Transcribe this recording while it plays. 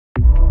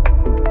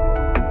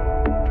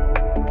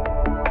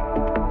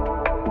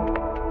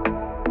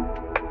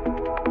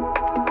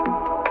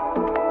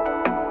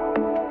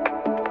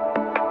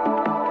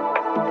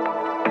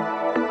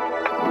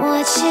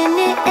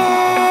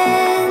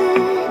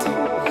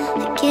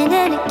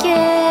and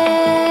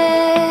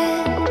again.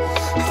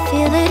 I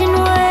feel it in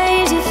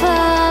waves, you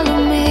follow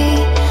me,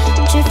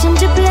 drifting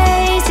to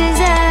places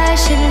I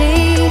should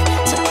leave.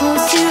 So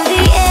close to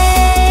the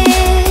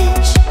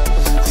edge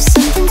of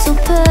something so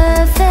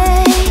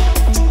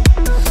perfect.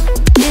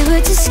 We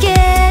were too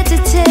scared to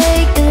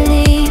take the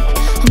leap.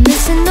 I'm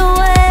missing the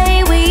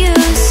way we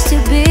used to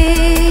be.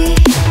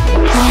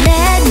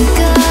 Let me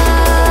go,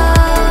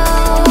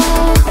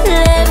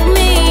 let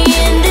me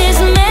in this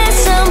mess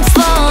I'm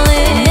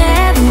falling.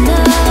 Never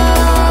know,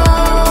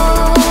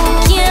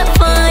 can't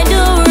find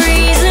a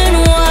reason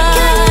why.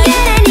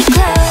 Couldn't get any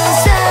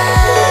closer,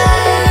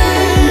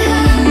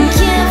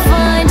 can't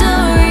find a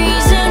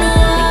reason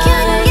why.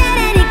 Couldn't get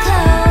any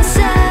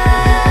closer,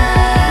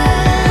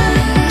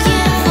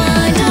 can't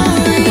find a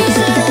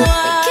reason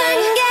why.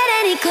 Couldn't get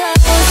any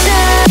closer.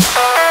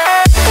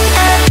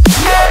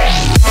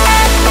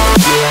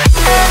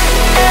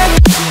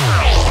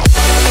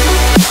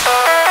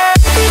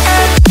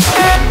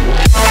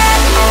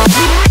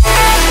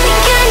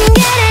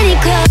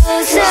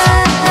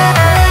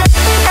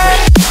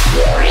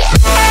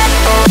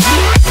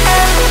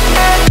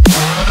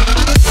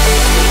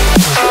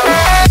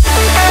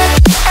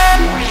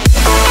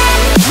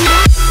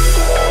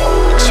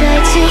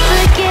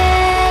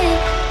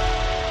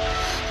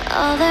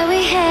 All that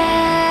we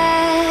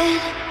had,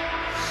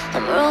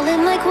 I'm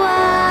rolling like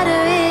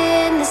water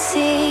in the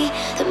sea.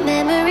 The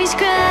memories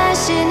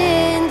crashing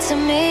into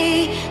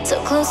me,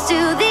 so close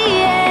to the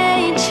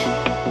edge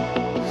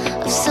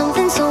of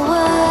something so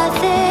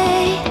worth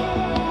it.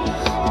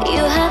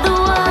 You had the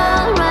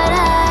world right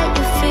at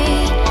your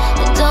feet,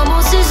 and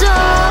almost is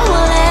all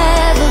we'll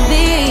ever be.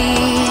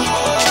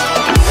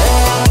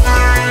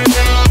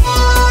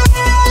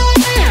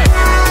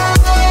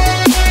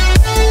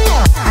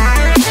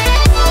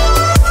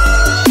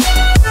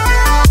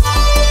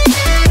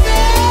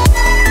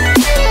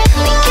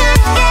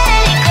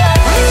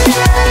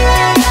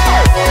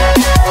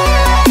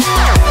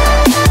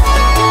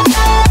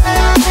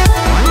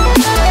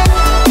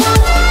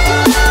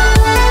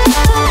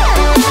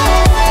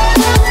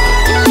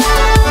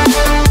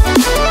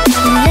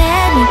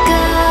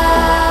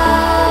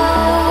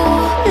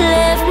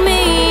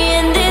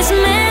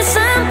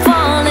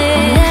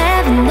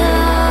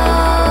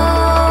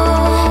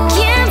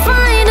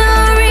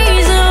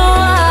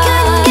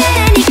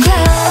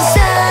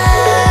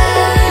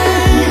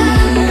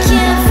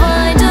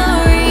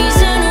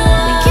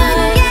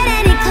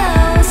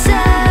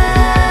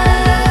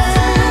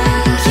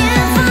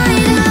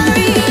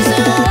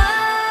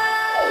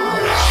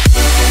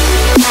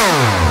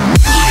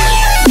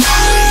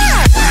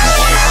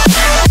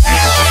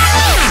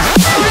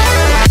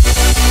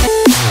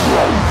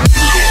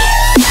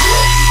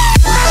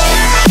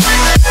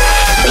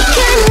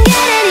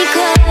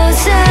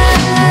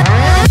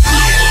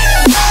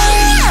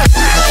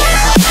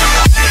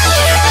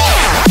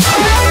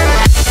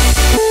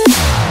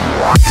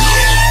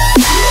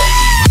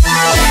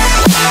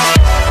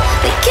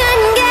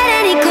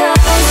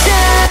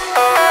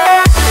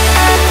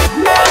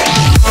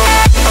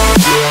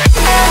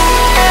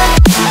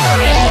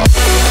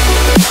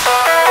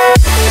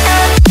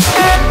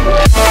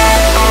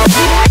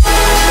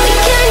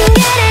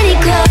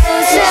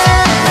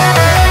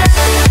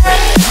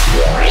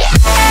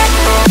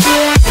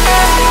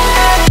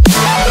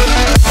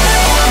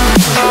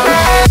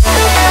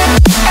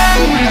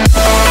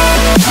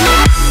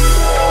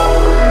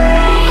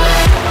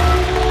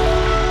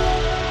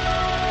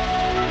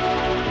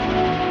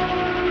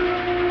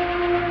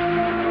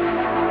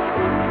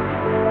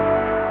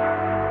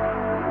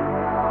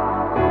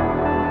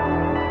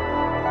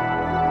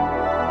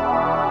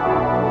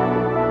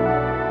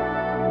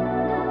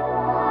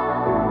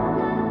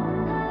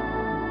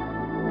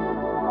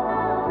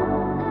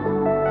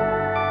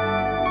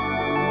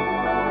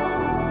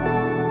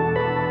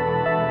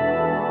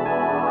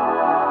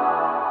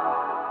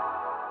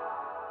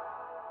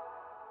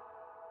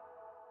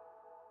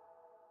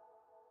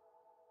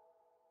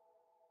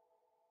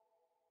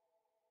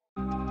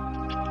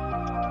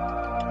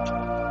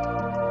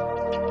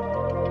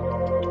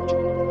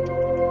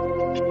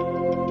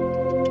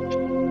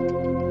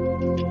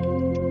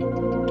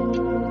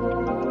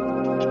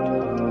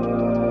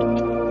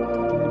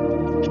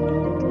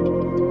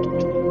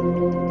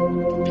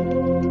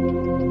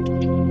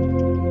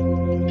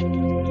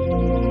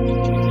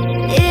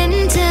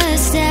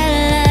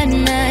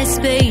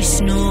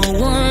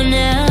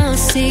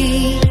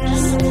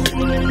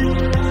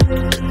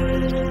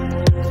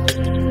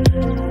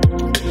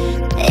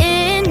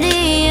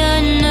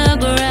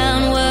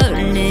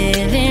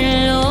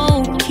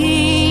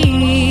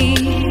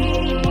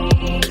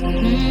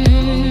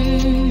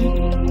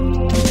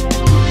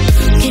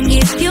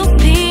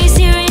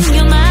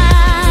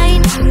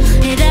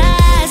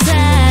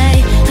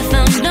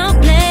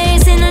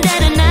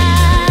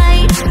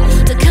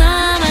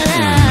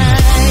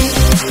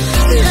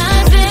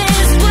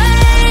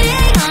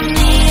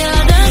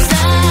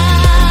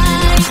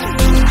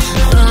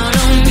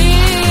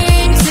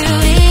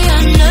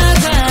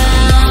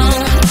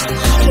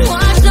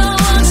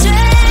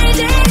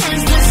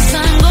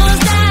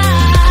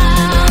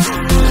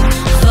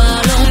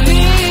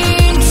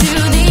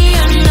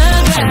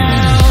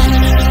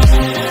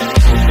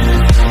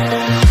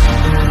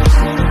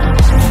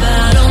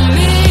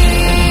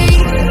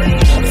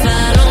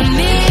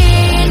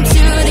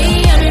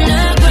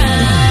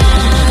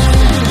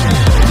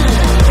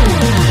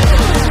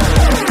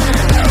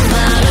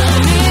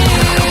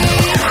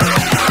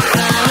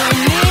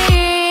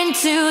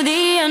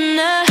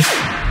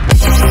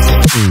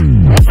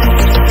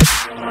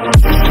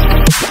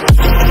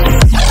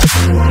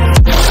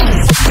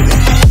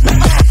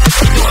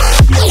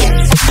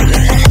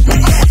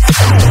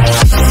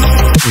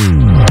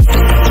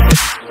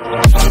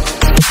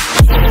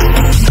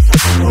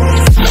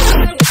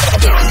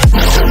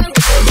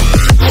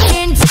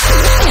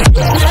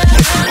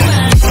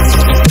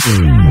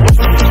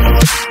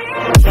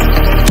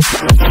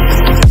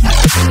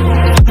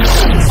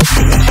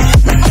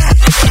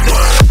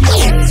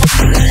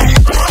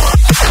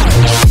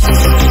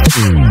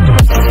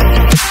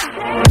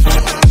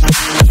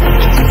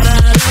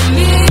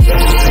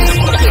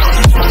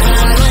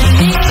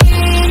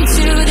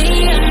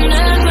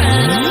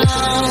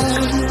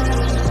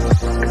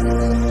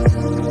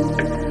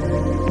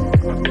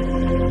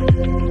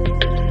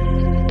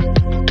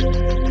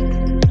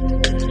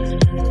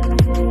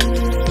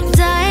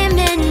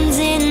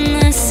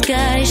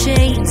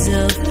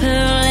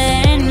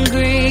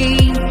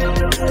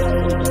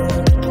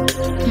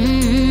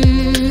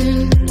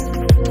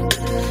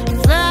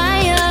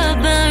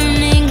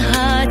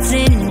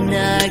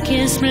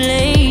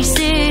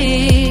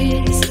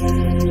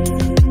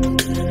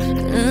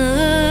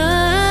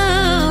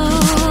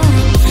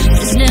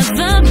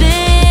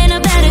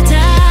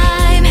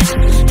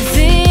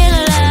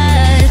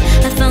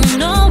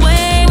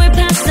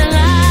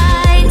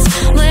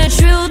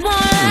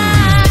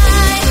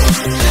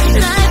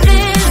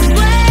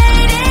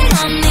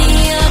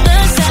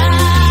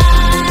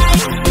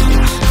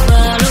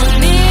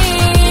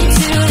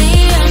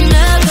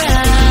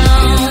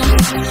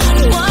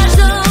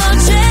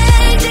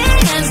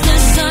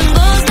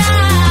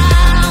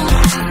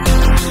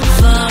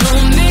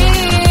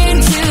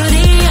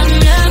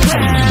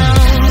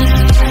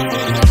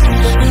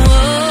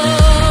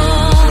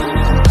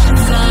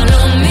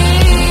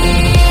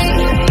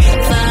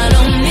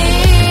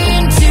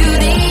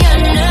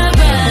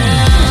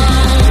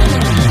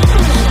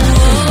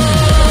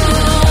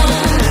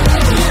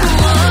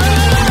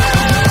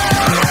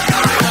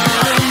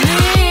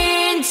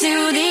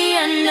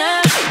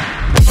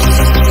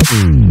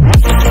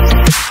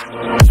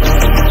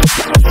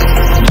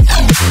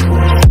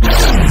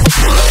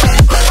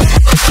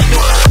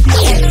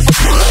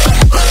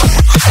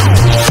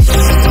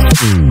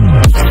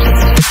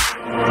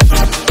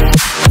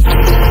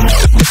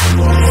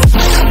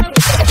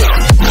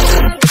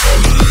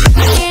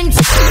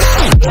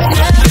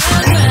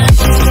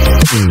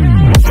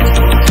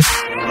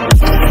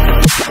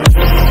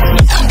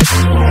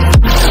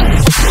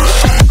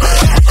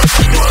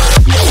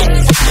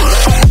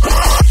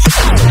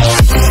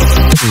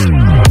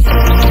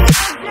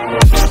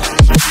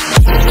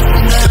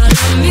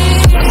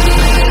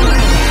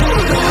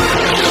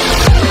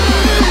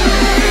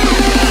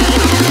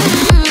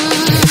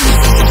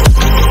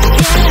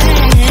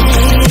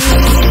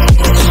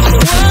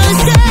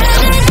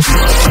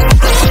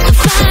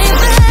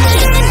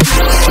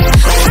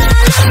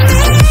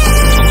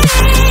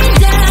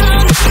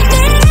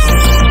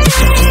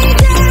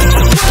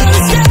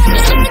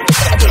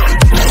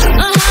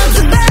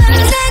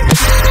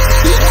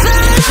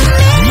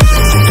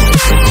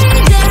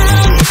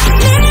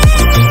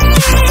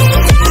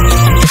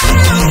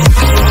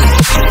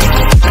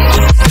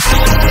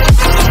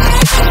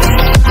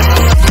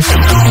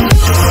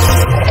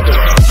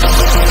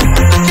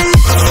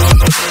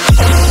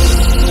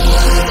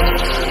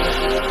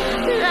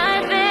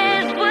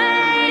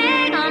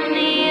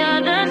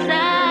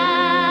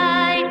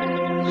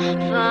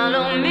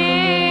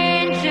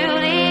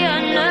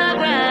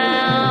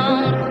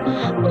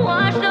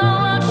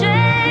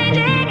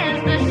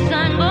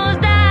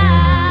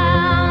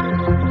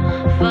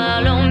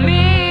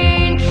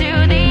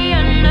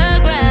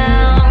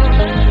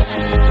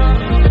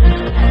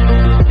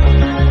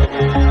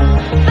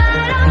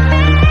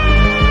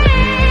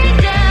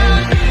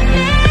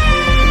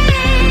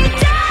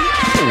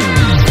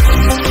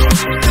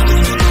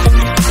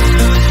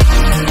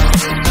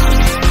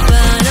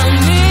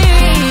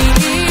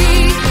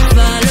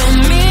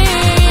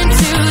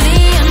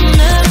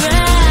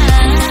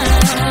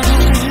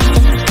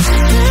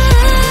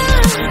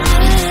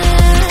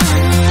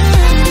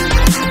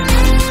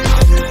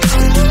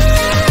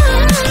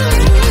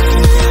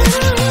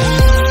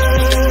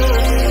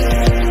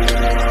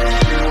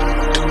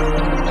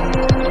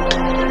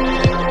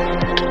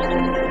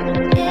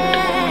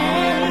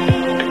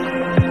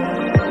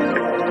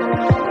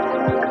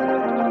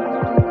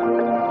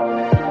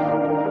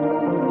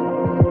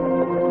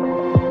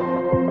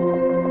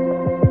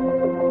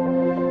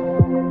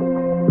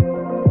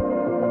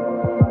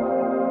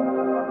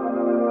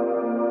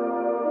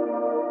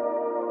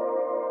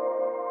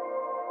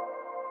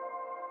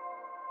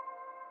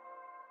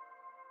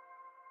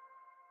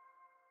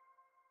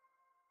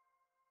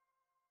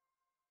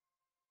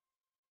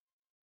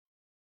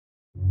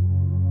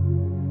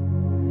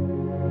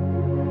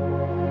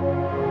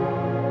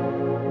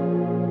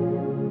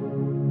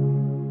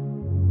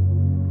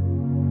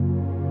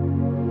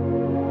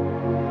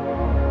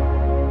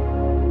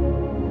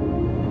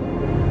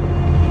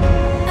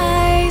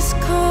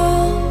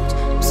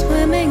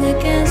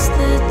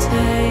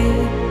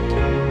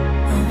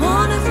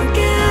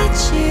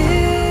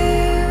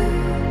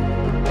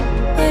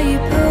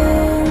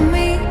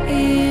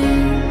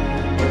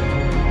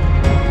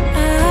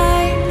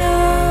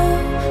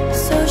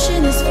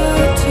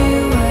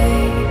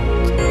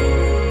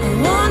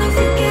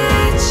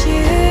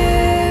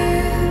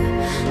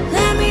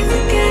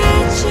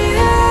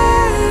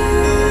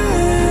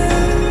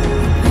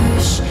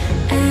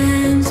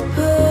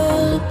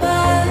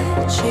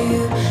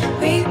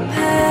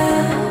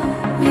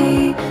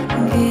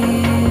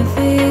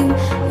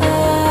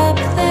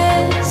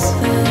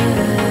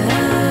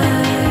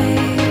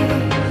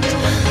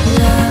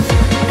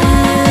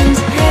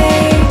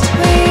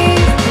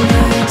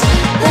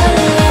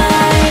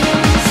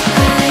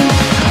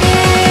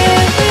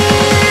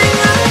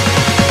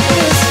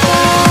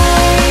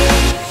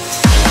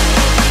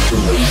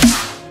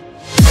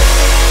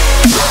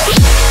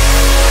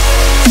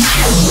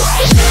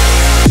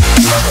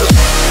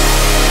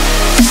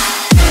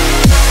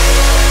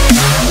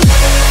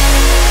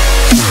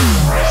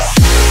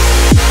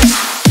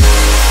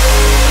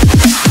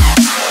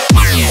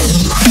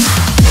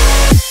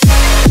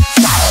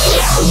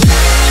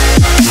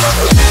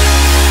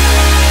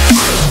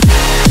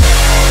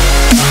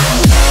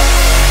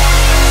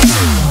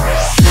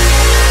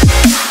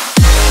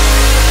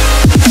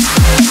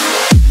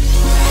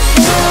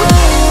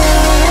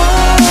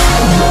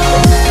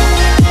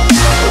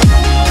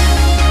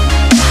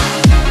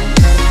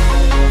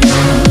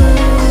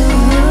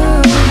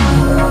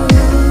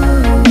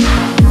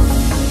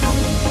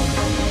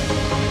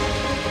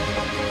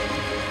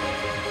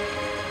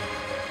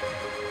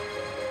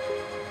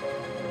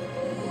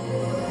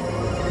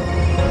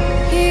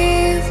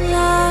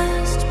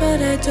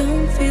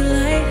 don't feel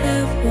I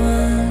have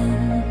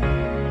won.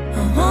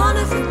 I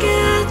wanna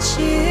forget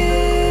you,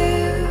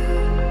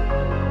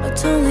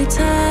 but only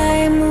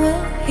time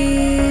will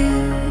heal.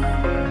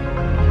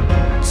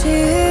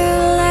 Too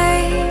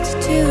late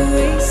to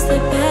erase the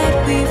bad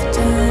we've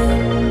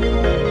done.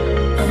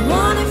 I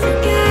wanna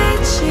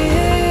forget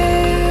you.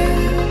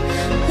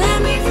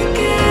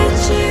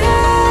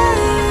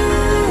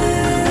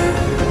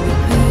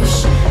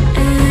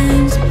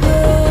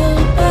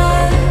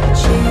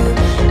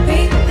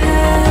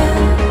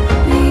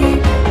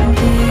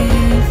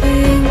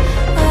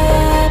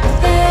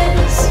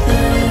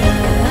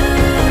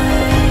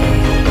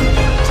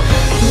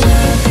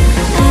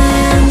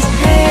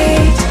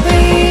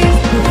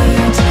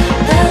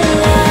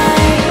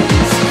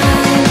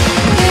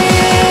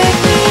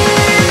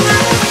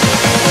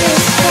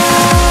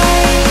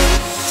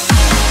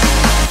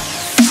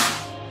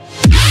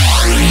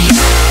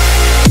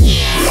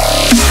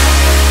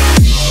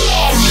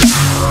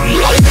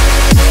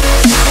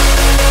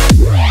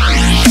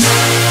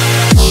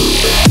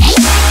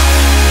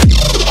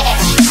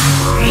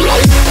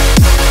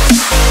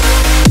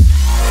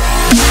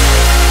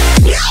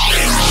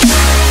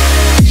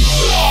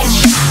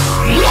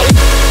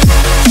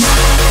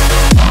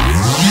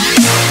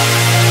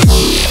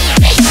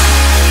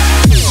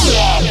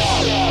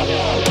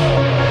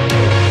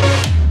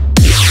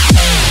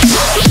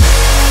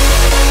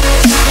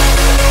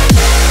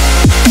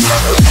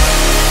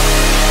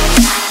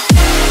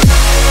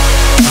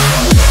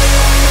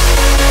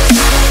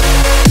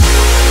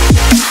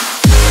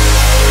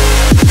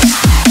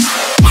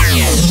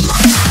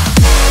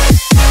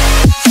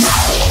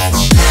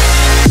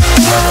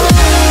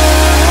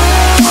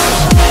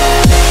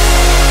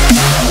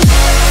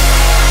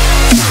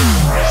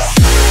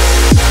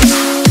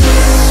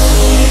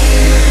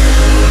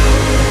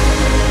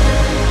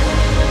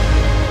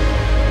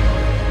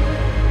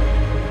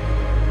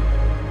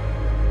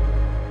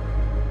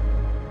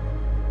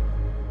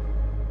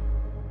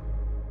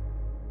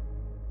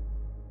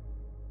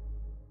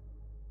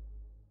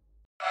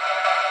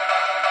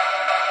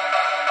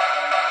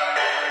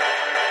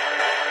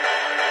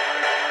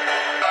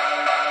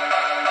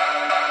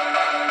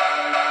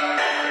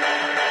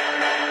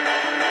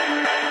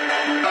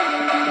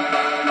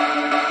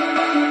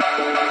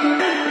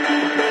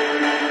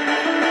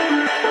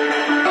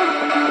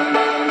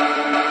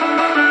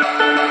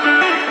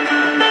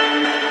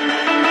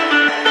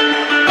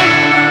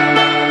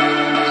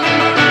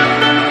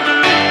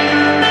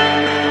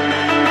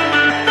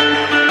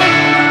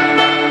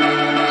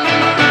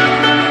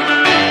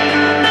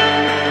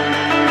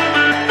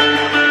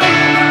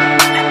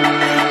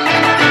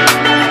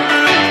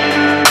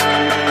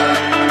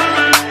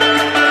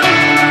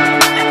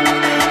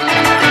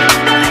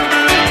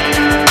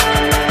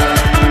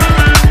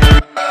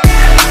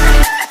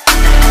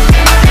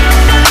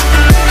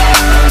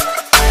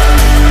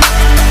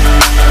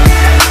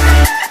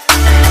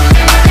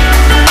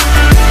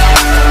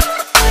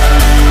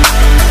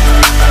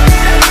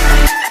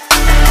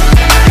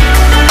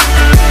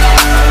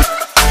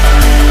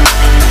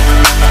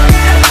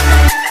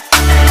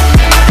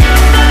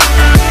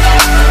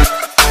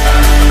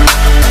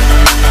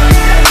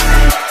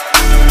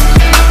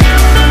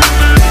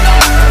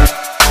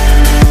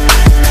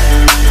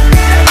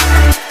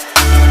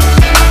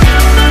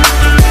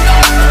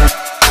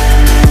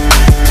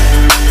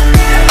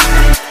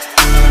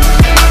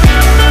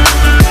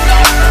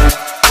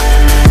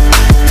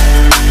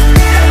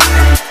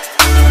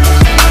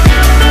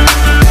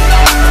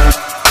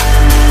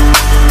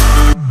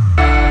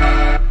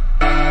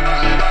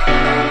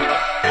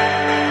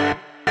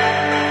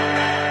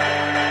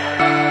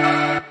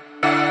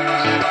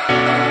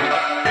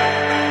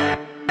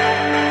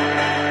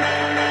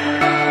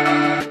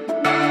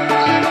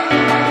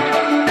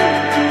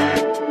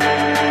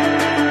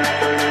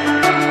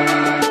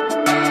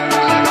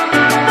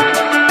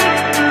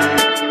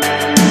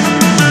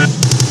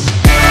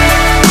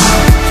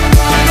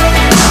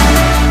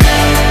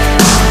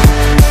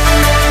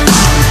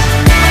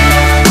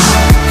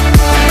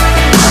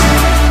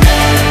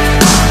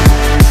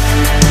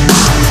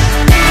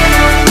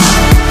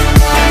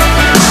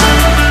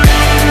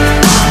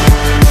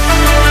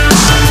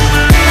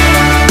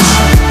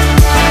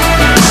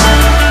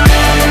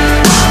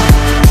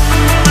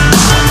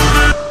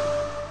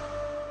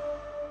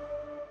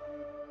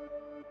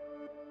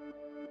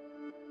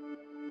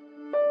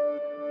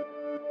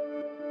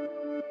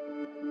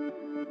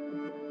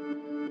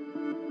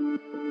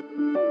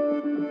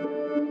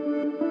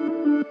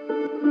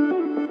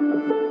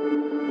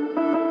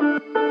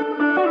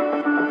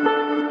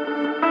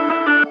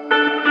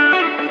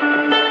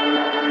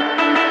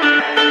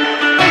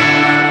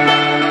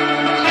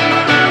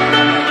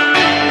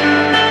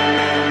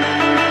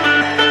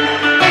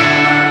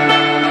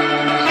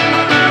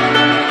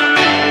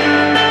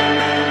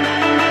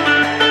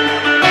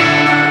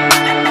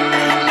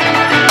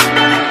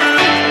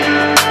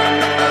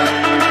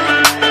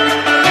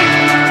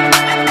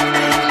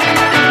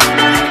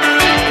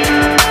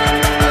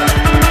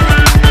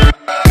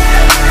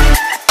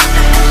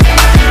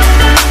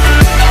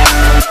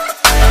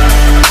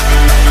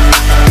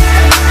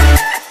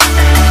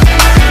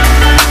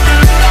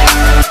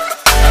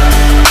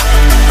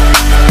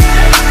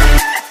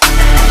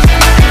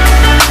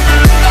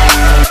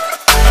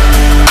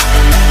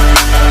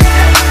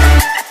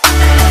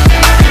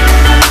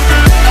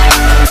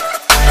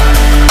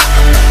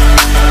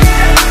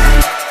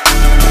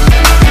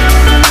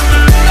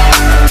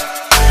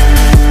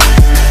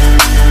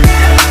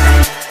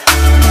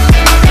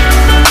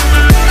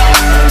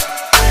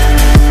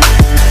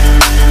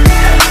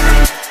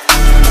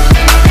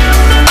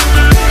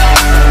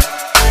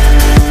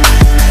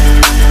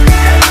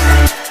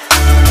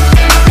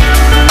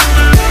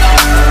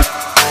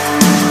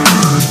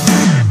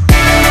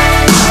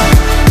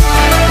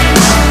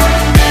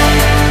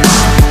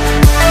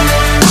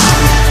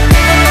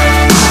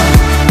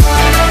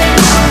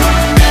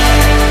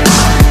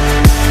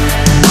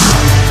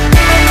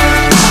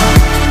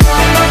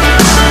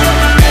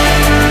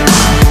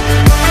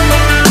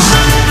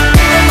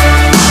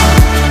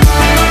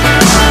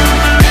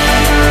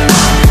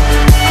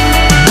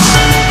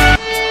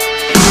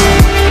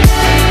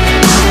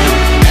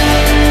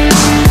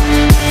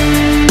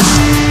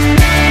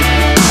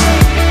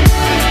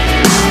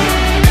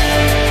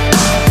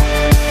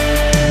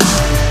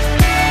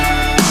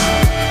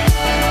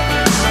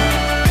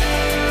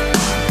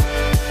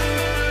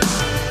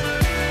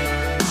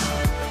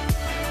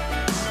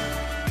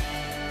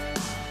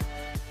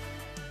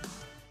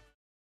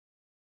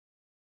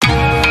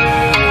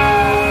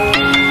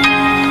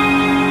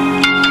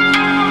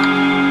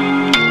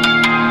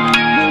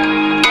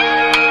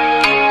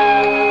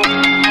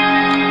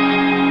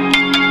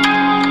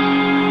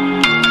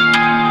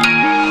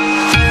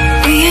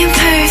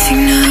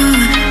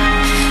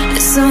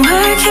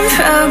 making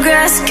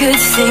progress, good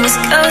things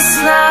go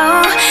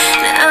slow.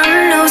 And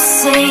I'm no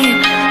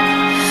saint.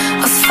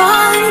 I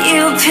fall and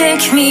you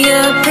pick me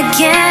up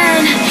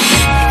again.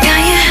 You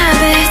got your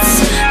habits,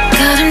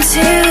 got them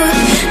too.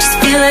 Just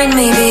feel like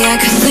maybe I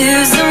could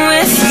lose them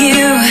with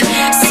you.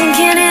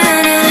 Sinking in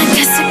and I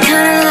guess I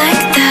kinda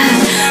like that.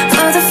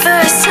 For the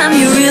first time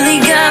you really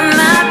got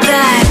my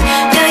back.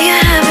 Got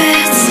your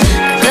habits,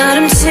 got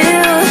them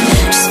too.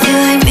 Just feel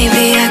like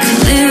maybe I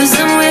could lose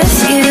them with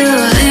you.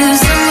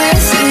 Lose them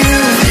with you,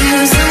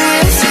 lose them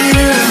with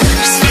you.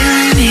 Just feel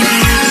like maybe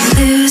I could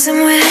lose them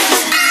with you.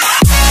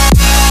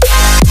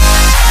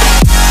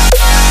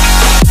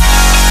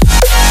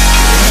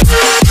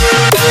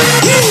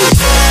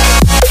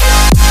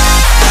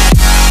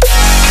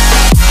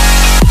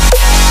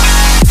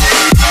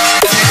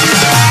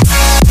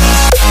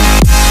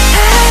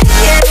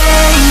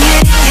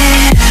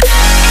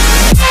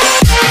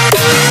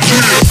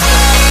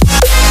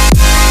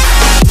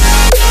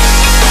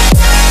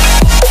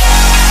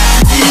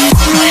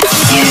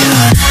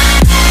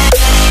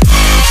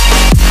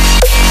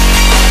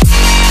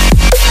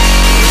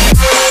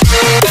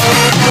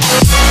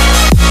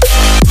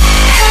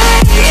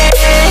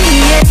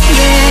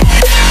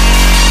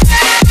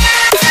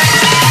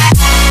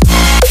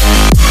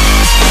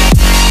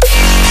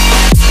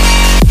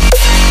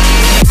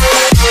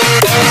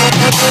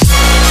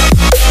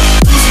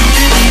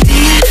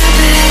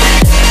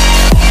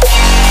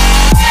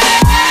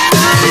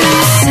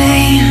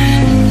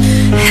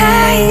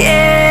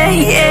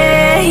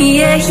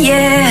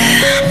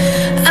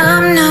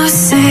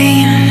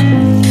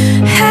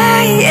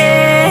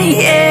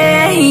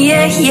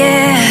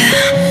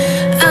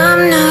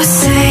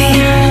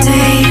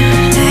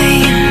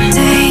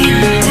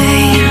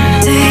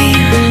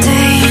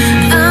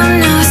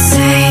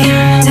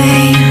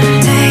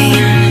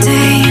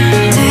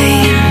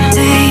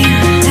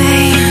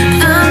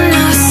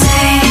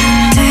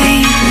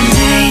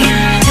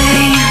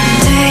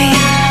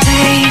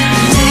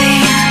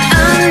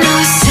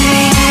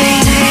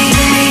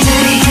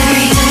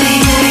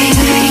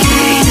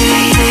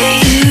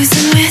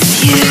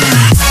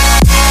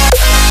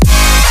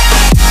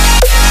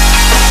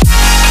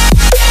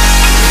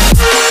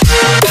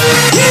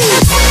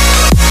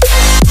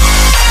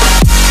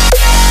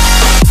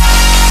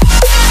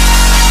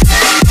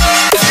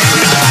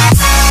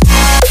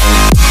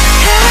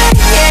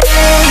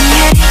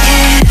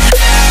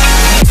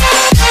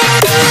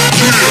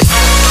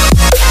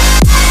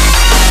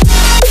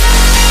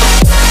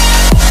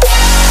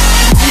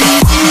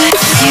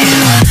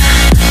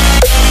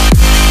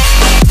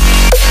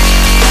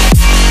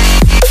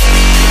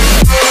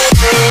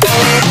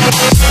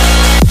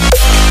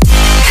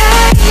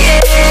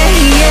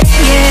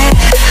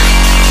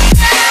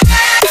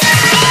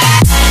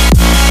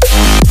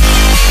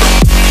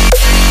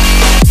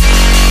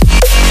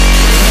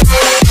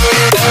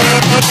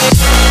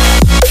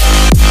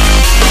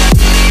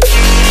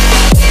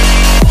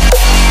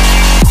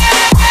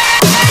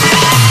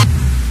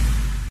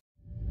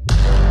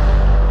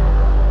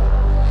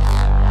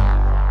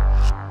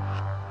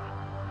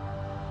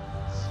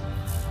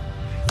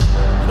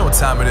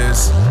 Time it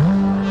is.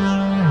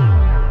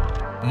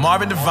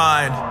 Marvin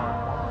Devine,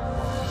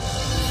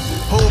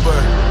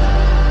 Huber,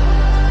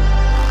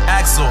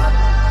 Axel,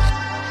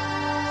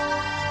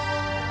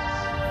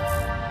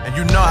 and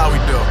you know how we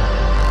do.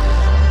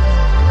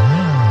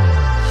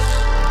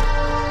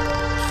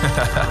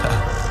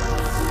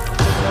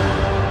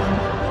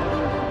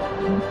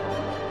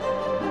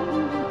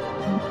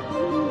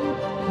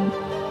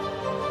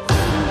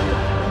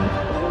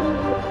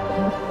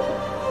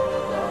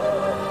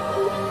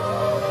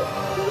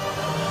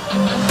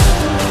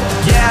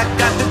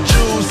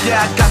 Yeah,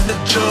 I got the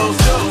juice.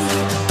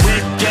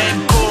 Whip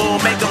game cool,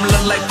 make them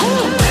look like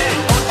cool.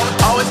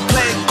 Always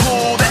play it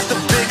cool, that's the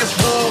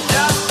biggest rule.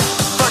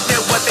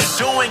 Forget what they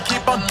doing,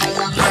 keep on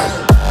doing.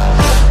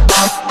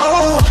 Let's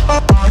go.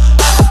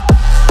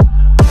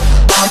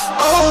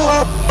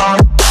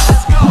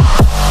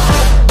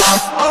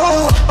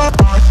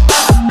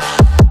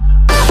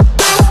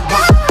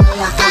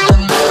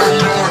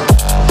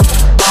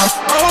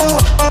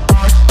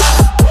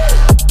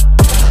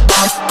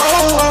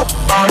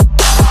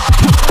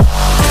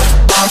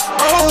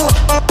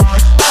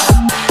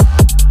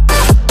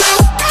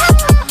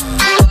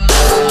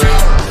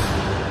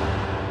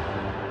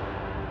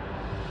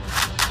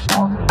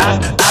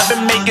 I've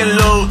been making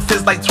loot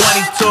since like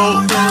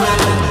 22.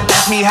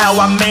 Ask me how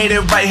I made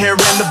it right here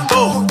in the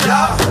booth.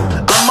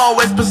 I'm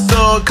always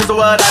pursued cause of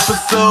what I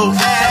pursue.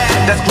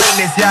 That's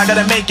greatness, yeah, I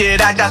gotta make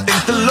it, I got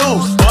things to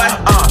lose. Boy,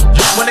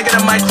 you wanna get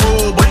in my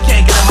crew, but you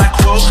can't get in my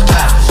crew.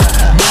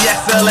 Me,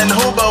 XL, and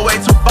Huber, way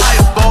too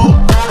fireball.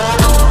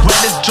 When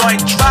this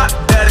joint drop,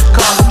 better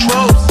call the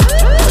troops.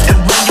 And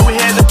when you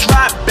hear the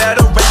drop,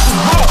 better raise the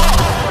roof.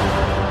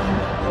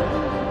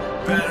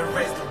 Better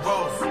raise the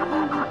roof.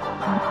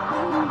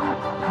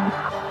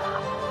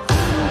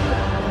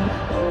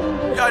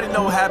 You already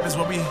know what happens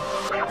when we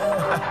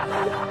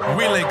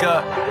link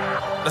up.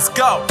 Let's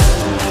go.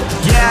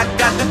 Yeah, I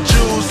got the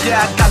juice.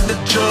 Yeah, I got the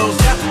juice.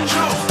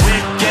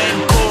 With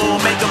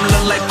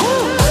I'm like,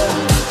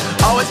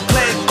 ooh. Always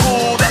play it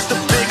cool, that's the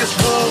biggest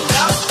rule.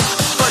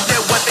 Forget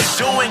what they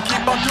doing,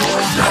 keep on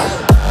doing so.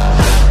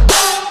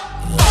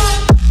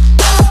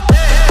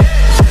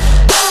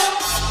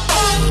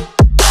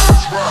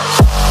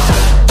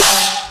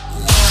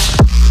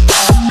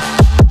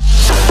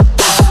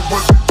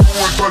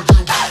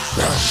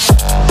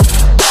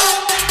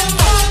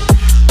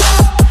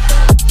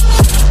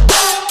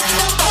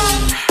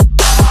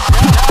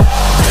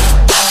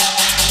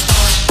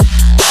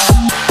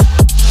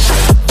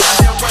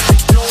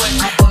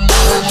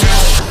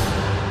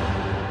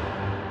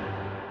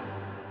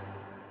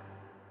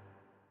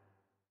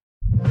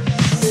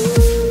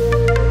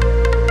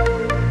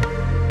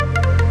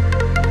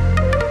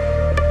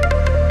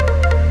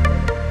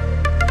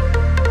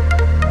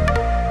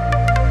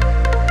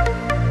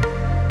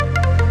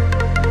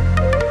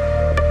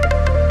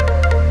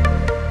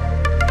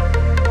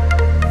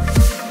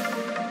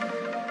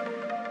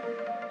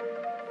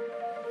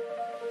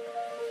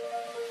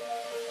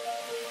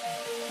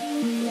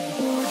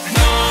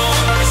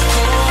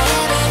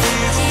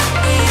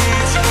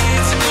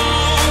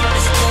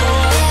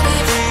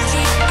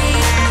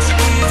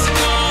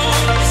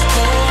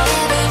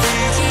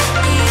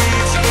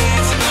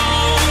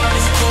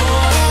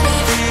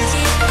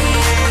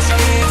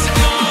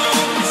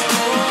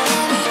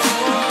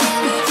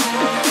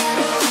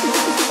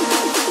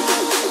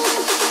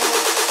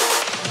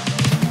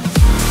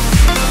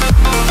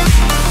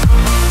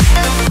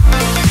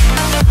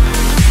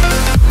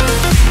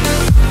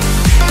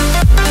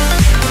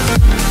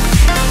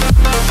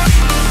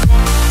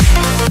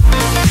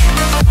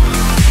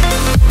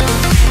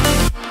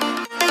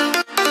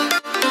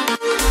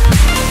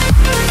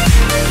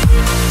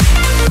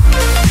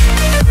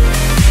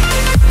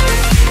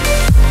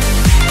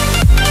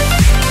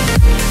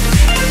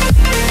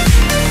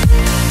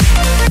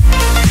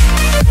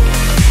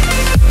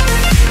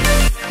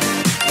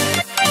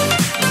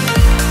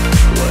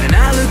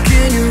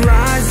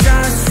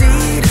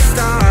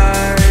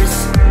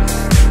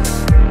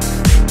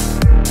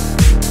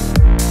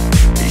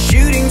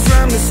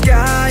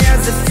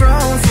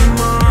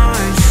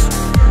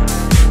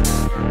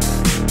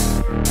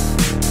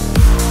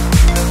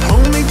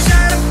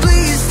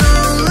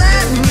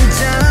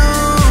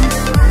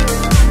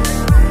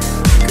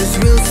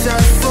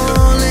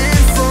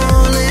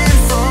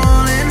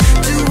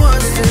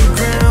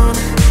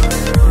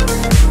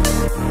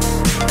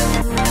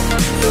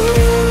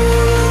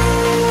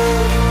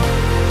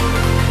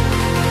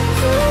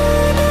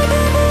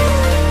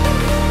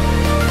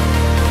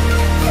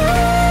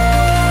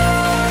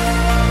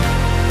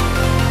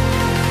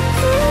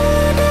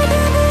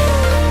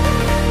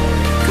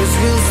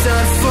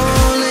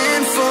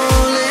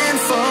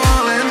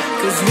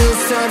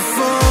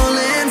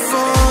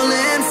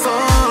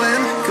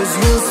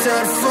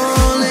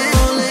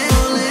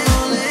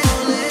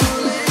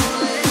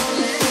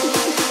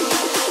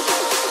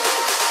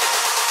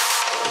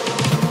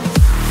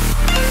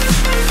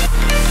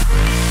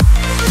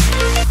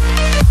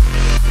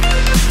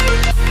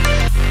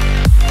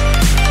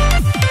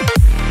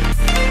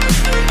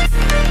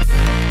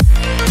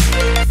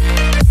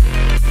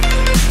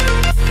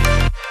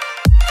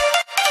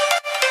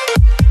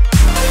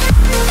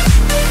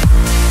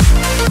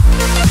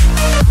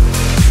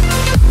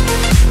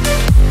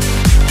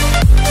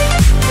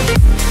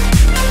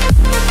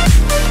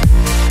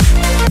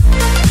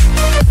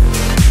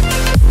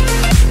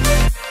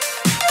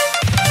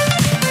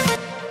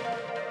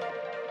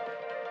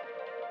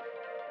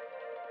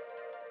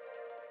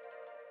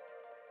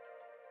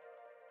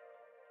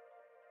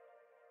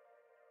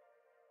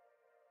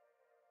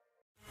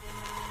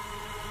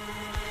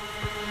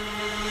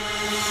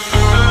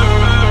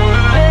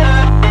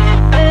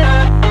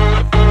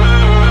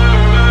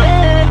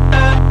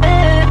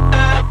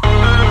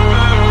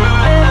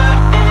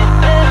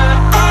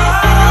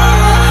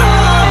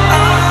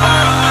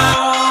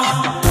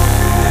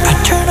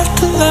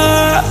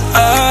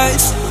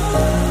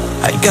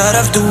 Got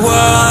off the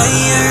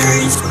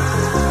wires.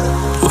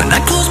 When I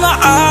close my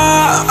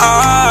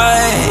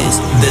eyes,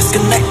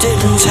 disconnected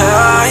and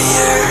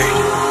tired.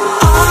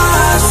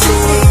 I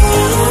see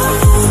you.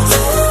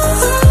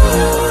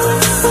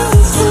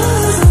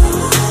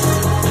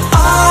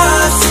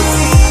 I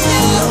see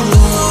you,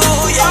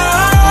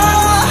 yeah.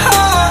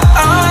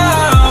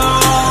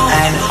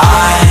 And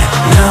I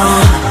know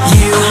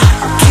you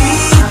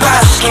keep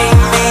asking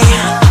me,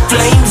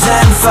 flames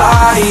and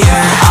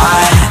fire.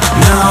 I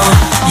know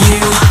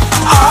you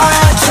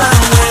are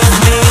done with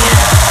me.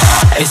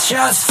 It's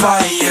just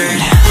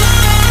fired.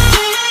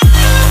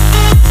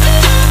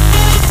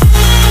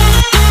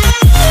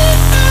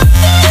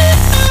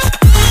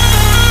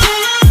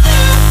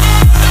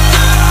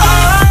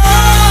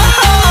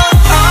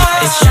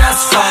 It's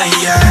just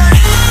fired.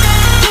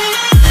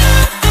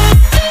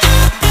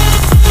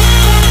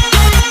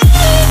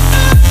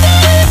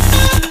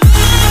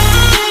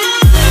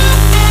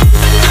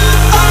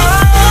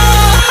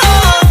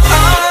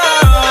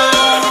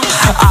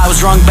 I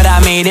was wrong, but I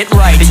made it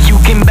right. You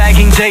came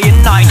begging day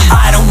and night.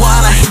 I don't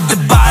wanna hit the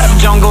bottom,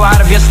 don't go out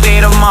of your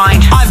state of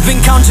mind. I've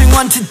been counting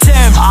 1 to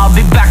 10. I'll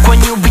be back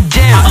when you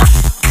begin.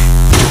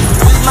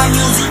 With my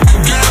music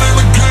again and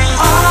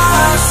again.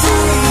 I see,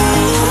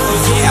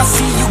 yeah, I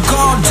see you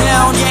go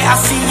down. Yeah, I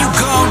see you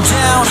go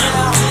down.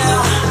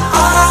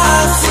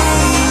 I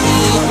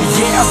see,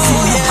 yeah, I see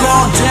you go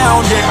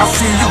down. Yeah, I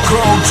see you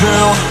go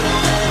down.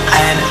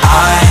 And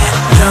I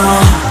know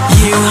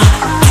you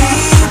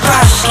keep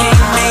asking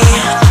me,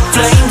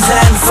 flames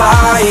and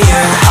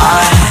fire.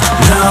 I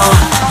know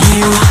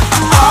you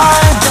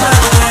are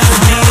done with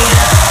me.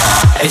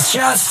 It's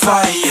just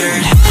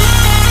fired.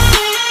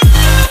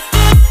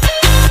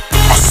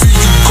 I see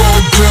you go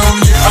down,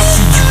 yeah, I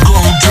see you go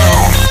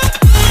down.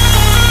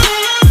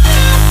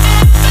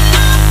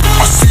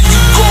 I see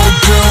you go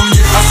down,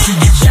 yeah, I see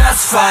you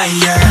just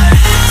fired.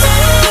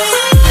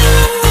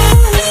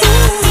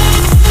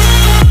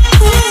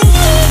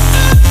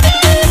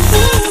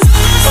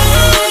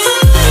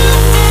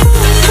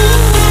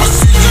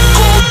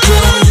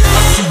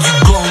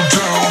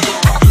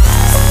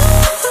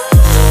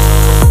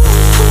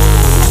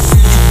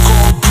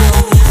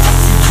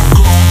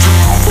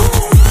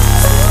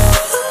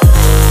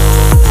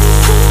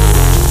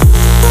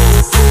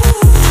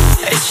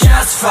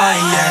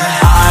 Fire.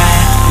 I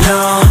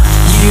know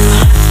you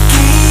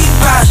keep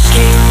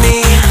asking me,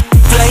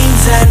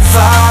 flames and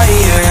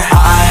fire.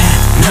 I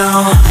know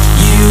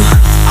you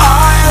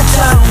are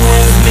done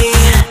with me.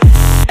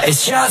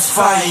 It's just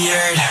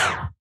fired.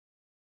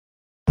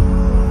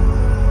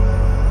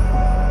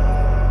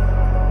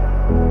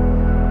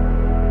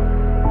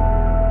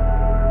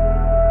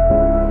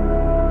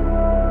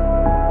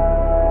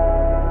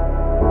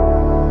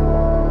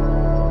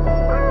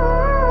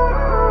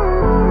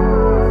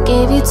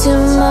 Gave you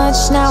too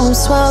much, now I'm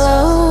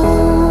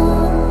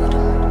swallowed.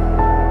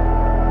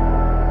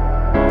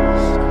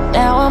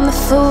 Now I'm the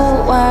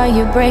fool while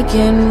you're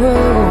breaking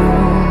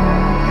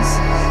rules.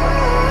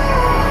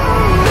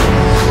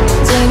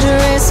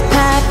 Dangerous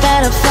path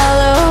that I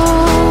follow.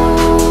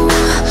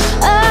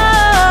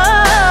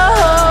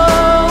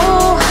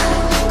 Oh,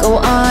 go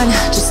on,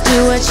 just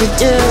do what you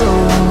do.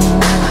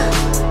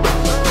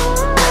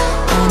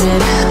 And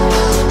it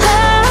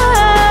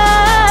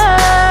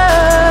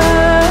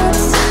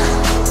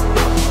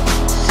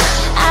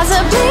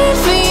bleed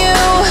for you,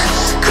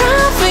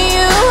 cry for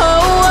you,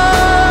 oh,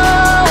 oh.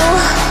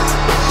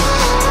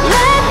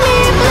 Let me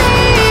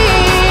bleed.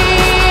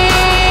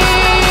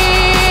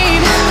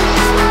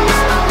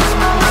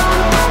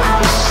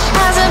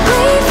 As I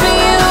bleed for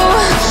you,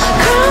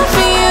 cry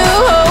for you,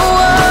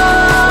 oh,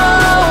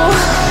 oh.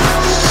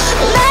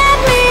 Let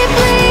me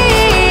bleed.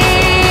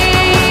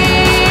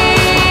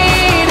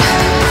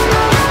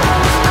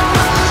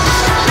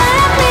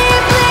 Let me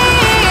bleed.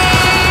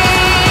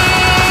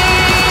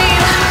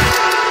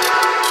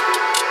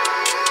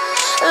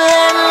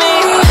 Let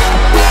me.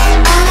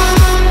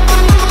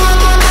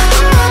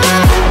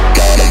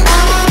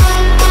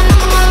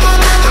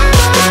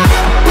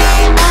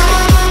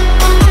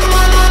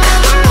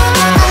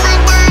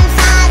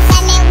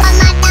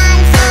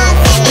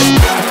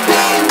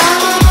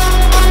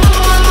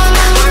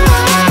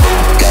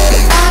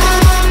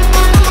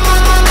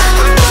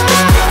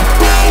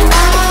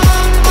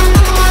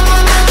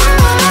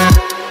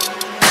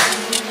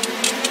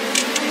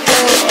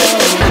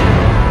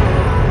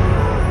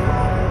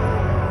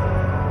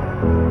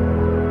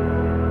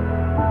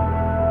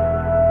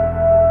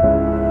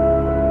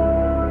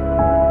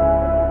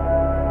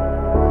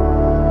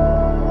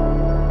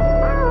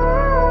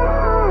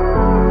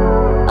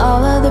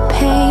 All of the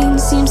pain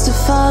seems to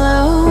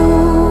follow,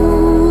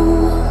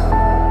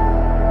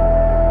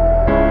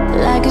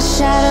 like a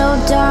shadow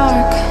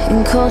dark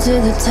and cold to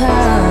the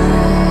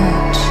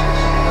touch.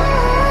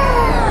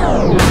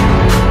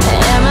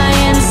 Am I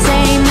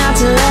insane not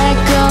to let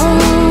go?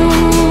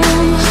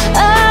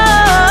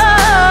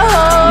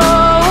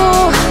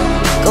 Oh,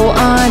 go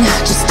on,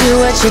 just do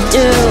what you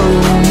do.